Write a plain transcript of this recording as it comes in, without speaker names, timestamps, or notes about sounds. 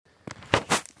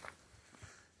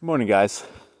Good morning, guys.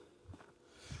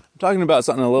 I'm talking about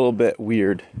something a little bit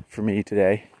weird for me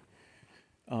today.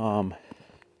 But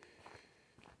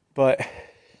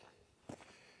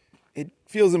it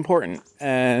feels important,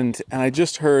 and I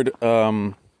just heard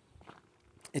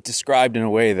it described in a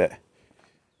way that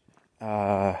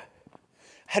I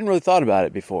hadn't really thought about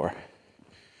it before.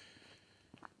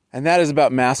 And that is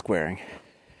about mask wearing.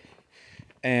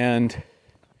 And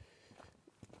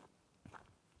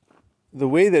the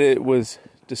way that it was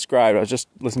described, I was just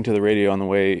listening to the radio on the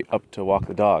way up to walk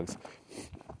the dogs,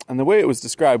 and the way it was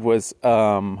described was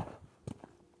that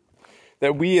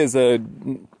we as a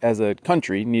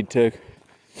country need to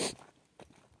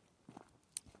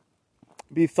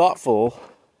be thoughtful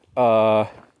about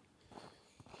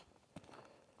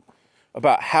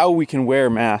how we can wear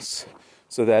masks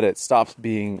so that it stops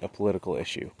being a political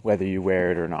issue, whether you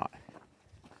wear it or not.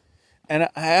 And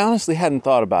I honestly hadn't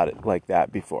thought about it like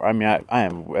that before. I mean, I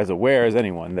am as aware as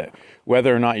anyone that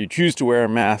whether or not you choose to wear a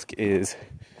mask has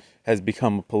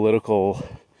become a political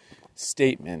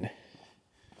statement.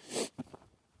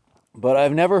 But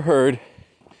I've never heard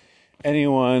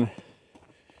anyone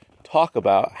talk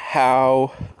about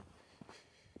how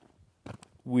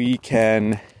we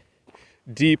can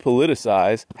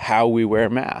depoliticize how we wear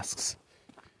masks.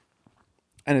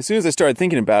 And as soon as I started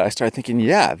thinking about it, I started thinking,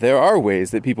 yeah, there are ways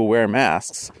that people wear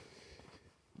masks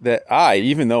that I,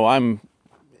 even though I'm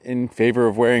in favor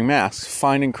of wearing masks,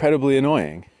 find incredibly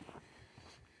annoying.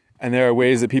 And there are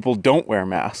ways that people don't wear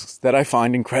masks that I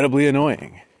find incredibly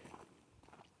annoying.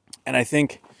 And I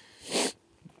think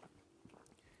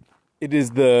it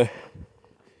is the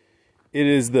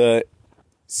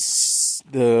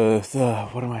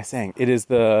what am I saying? It is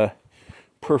the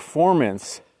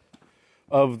performance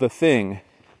of the thing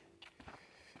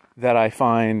that I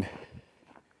find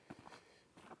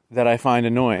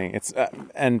annoying. It's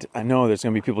and I know there's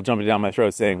going to be people jumping down my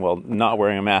throat saying, "Well, not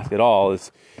wearing a mask at all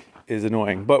is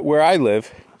annoying." But where I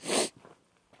live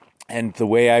and the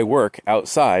way I work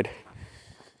outside,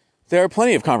 there are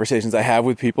plenty of conversations I have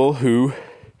with people who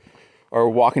are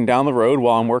walking down the road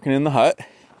while I'm working in the hut,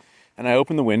 and I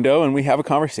open the window and we have a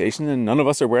conversation, and none of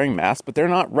us are wearing masks, but they're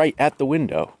not right at the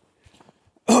window.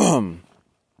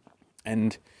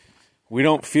 And we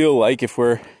don't feel like if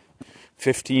we're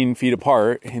 15 feet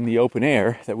apart in the open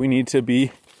air that we need to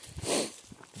be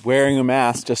wearing a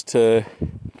mask just to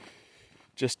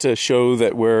show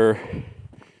that we're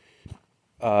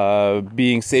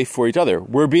being safe for each other.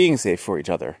 We're being safe for each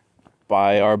other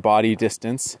by our body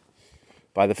distance,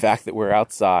 by the fact that we're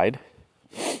outside.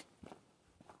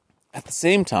 At the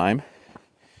same time,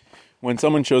 when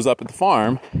someone shows up at the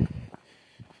farm,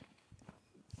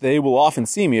 they will often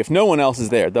see me. If no one else is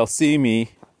there, they'll see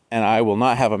me and I will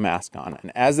not have a mask on.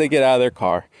 And as they get out of their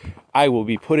car, I will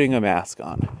be putting a mask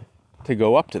on to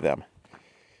go up to them.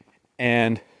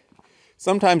 And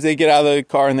sometimes they get out of the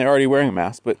car and they're already wearing a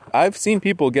mask, but I've seen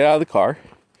people get out of the car,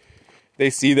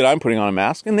 they see that I'm putting on a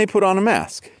mask, and they put on a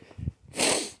mask.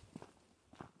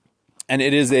 And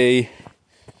it is a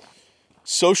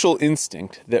social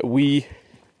instinct that we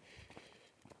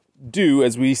do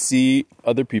as we see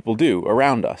other people do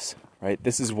around us, right?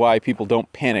 This is why people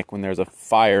don't panic when there's a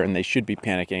fire and they should be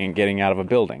panicking and getting out of a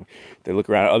building. They look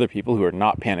around at other people who are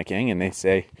not panicking and they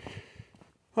say,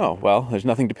 oh, well, there's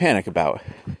nothing to panic about.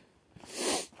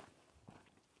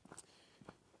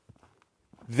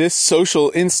 This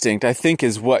social instinct, I think,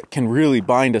 is what can really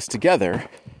bind us together.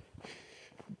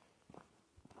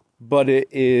 But it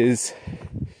is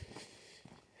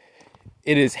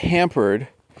hampered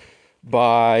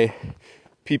by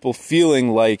people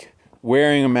feeling like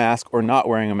wearing a mask or not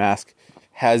wearing a mask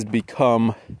has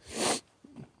become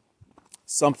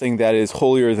something that is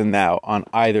holier than thou on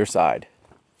either side.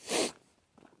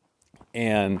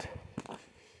 And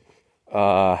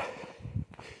I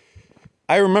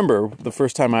remember the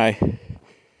first time I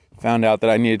found out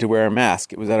that I needed to wear a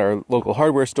mask. It was at our local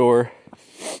hardware store.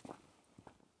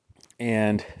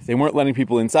 And they weren't letting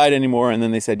people inside anymore. And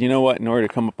then they said, you know what? In order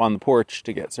to come up on the porch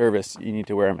to get service, you need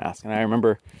to wear a mask. And I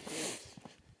remember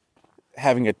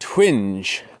having a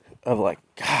twinge of like,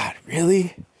 God,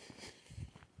 really?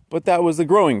 But that was the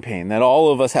growing pain that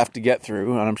all of us have to get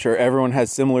through. And I'm sure everyone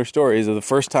has similar stories of the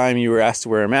first time you were asked to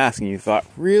wear a mask and you thought,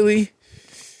 really?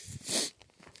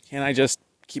 Can't I just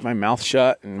keep my mouth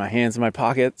shut and my hands in my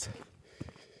pockets?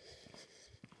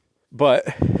 But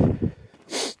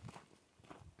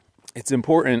it's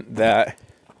important that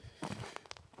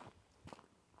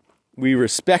we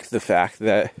respect the fact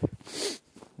that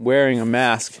wearing a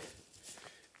mask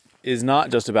is not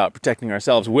just about protecting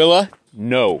ourselves. Willa,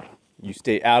 no. You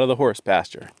stay out of the horse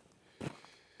pasture.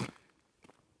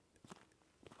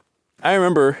 I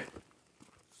remember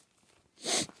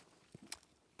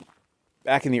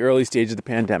back in the early stage of the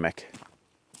pandemic,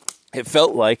 it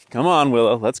felt like, come on,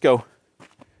 Willa, let's go.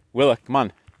 Willa, come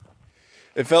on.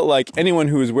 It felt like anyone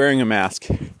who was wearing a mask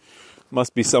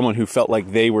must be someone who felt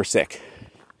like they were sick.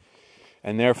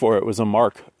 And therefore, it was a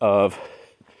mark of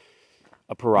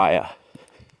a pariah.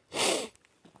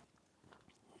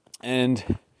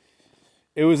 And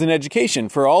it was an education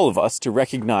for all of us to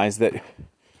recognize that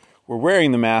we're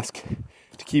wearing the mask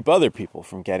to keep other people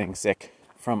from getting sick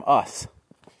from us.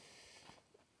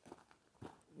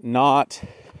 Not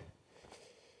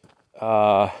we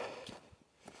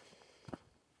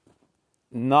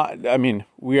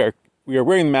are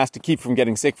wearing the mask to keep from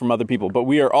getting sick from other people, but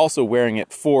we are also wearing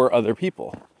it for other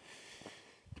people.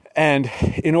 And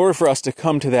in order for us to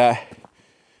come to that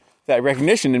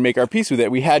recognition and make our peace with it,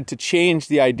 we had to change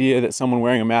the idea that someone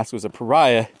wearing a mask was a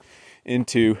pariah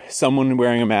into someone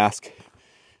wearing a mask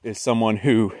is someone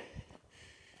who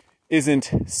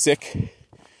isn't sick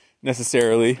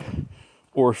necessarily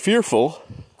or fearful,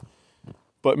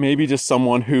 but maybe just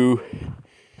someone who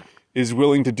is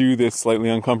willing to do this slightly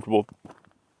uncomfortable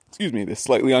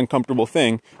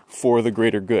thing for the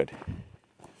greater good.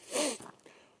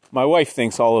 My wife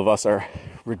thinks all of us are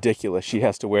ridiculous. She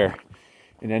has to wear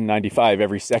an N95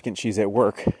 every second she's at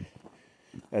work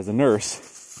as a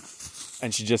nurse,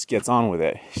 and she just gets on with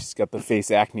it. She's got the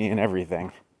face acne and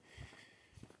everything.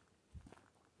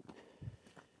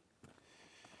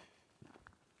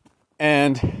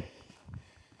 And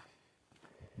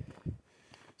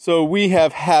so we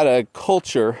have had a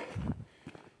culture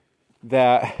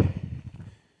that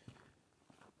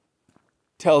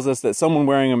tells us that someone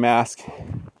wearing a mask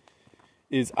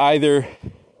is either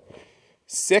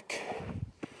sick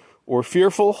or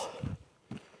fearful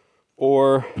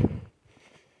or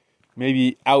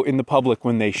maybe out in the public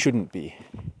when they shouldn't be.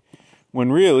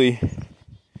 When really,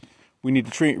 we need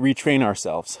to retrain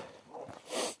ourselves.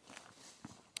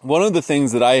 One of the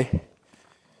things that I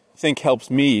think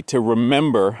helps me to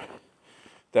remember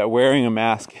that wearing a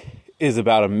mask is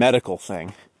about a medical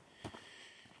thing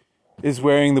is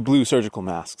wearing the blue surgical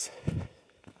masks.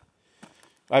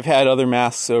 I've had other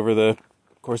masks over the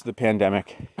course of the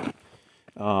pandemic.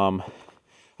 I've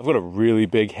got a really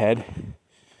big head,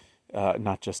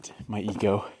 not just my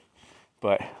ego,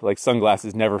 but like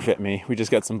sunglasses never fit me. We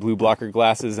just got some blue blocker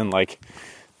glasses, and like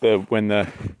when the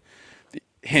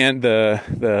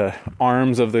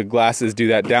arms of the glasses do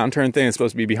that downturn thing, it's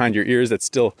supposed to be behind your ears. That's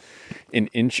still an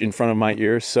inch in front of my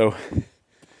ears. So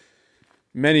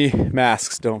many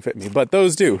masks don't fit me, but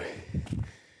those do.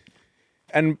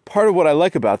 And part of what I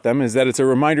like about them is that it's a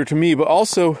reminder to me, but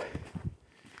also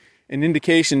an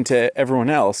indication to everyone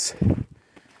else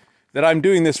that I'm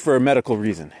doing this for a medical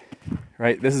reason,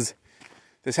 right? This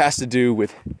has to do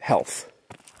with health.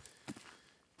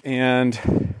 And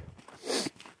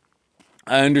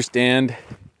I understand,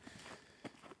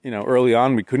 early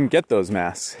on we couldn't get those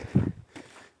masks.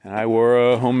 And I wore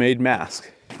a homemade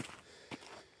mask.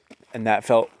 And that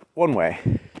felt one way.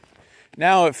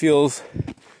 Now it feels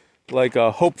like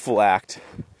a hopeful act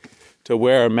to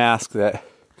wear a mask that,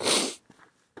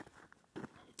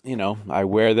 I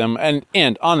wear them.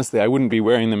 And honestly, I wouldn't be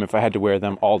wearing them if I had to wear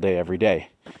them all day, every day.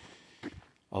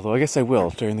 Although I guess I will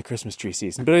during the Christmas tree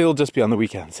season, but it'll just be on the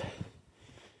weekends.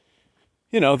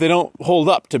 They don't hold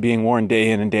up to being worn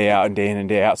day in and day out and day in and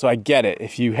day out. So I get it.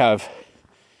 If you have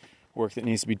work that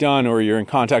needs to be done, or you're in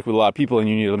contact with a lot of people and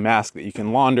you need a mask that you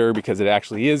can launder because it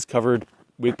actually is covered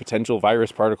with potential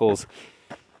virus particles,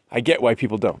 I get why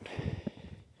people don't.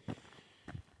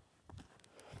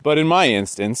 But in my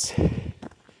instance,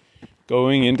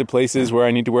 going into places where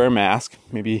I need to wear a mask,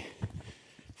 maybe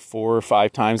 4 or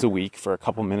 5 times a week for a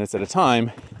couple minutes at a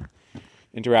time,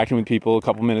 interacting with people, a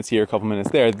couple minutes here, a couple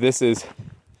minutes there, this is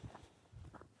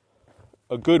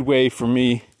a good way for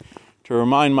me to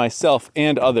remind myself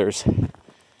and others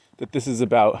that this is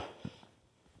about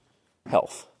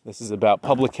health. This is about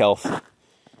public health.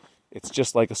 It's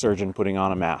just like a surgeon putting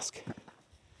on a mask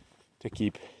to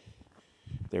keep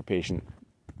their patient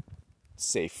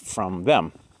safe from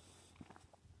them.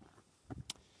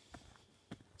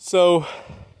 So,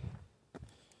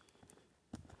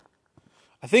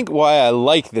 I think why I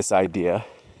like this idea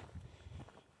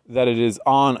that it is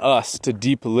on us to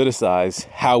depoliticize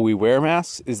how we wear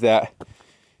masks is that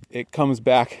it comes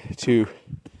back to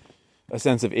a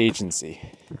sense of agency.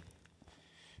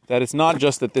 That it's not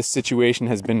just that this situation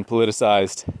has been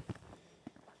politicized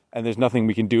and there's nothing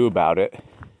we can do about it,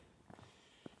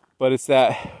 but it's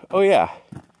that,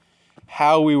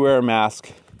 how we wear a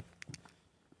mask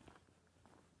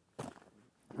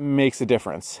makes a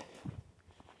difference,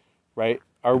 right?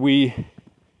 Are we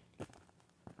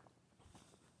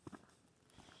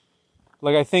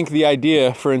Like, I think the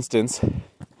idea, for instance,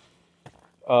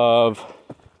 of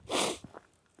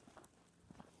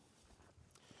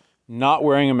not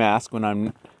wearing a mask when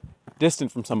I'm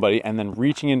distant from somebody and then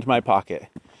reaching into my pocket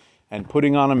and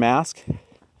putting on a mask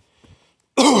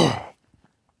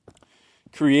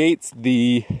creates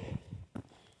the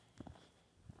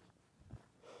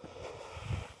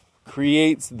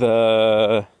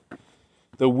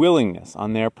willingness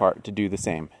on their part to do the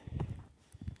same.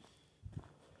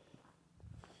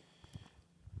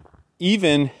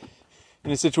 Even in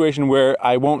a situation where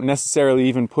I won't necessarily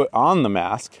even put on the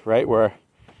mask, right? Where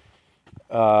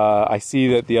I see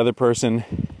that the other person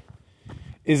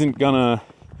isn't gonna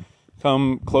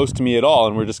come close to me at all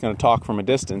and we're just gonna talk from a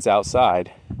distance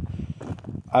outside,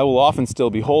 I will often still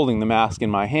be holding the mask in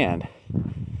my hand,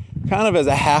 kind of as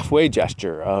a halfway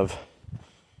gesture of,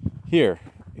 here,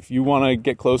 if you want to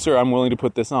get closer, I'm willing to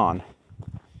put this on.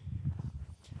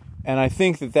 And I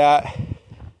think that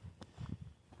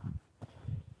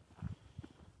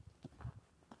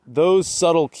those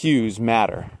subtle cues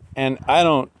matter. And I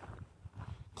don't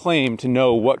claim to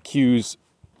know what cues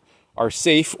are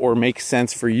safe or make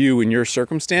sense for you in your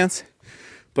circumstance,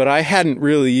 but I hadn't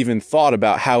really even thought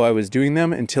about how I was doing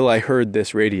them until I heard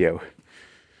this radio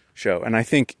show. And I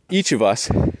think each of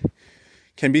us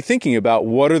can be thinking about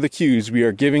what are the cues we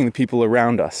are giving the people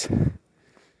around us.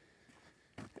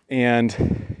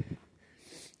 And,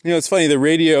 it's funny, the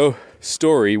radio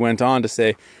story went on to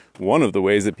say one of the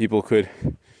ways that people could,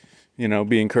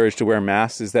 be encouraged to wear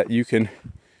masks is that you can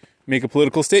make a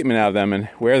political statement out of them and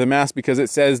wear the mask because it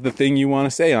says the thing you want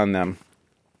to say on them.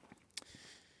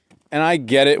 And I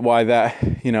get it why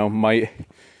that, might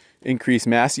increase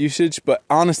mask usage, but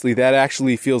honestly, that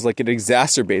actually feels like it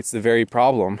exacerbates the very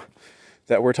problem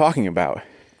that we're talking about.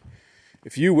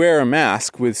 If you wear a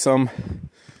mask with some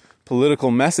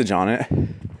political message on it,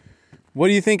 what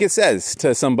do you think it says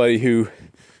to somebody who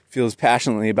feels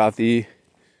passionately about the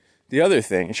other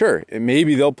thing? Sure,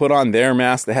 maybe they'll put on their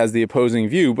mask that has the opposing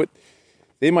view, but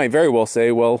they might very well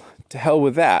say, well, to hell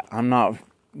with that. I'm not,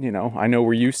 I know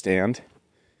where you stand.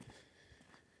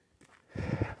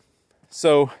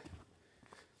 So,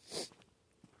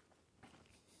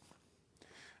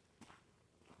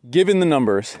 given the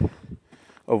numbers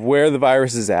of where the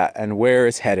virus is at and where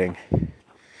it's heading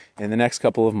in the next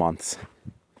couple of months,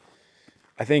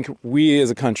 I think we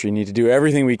as a country need to do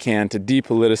everything we can to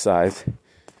depoliticize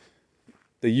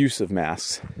the use of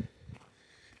masks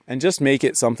and just make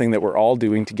it something that we're all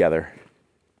doing together.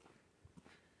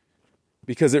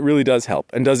 Because it really does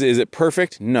help. And is it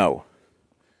perfect? No.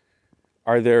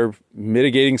 Are there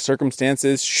mitigating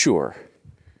circumstances? Sure.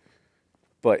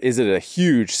 But is it a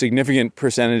huge, significant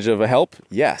percentage of a help?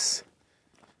 Yes.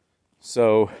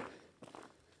 So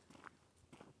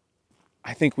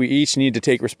I think we each need to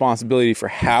take responsibility for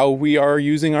how we are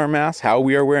using our masks, how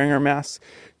we are wearing our masks,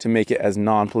 to make it as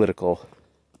non-political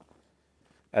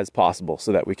as possible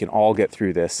so that we can all get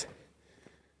through this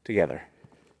together.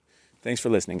 Thanks for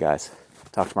listening, guys.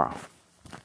 Talk tomorrow.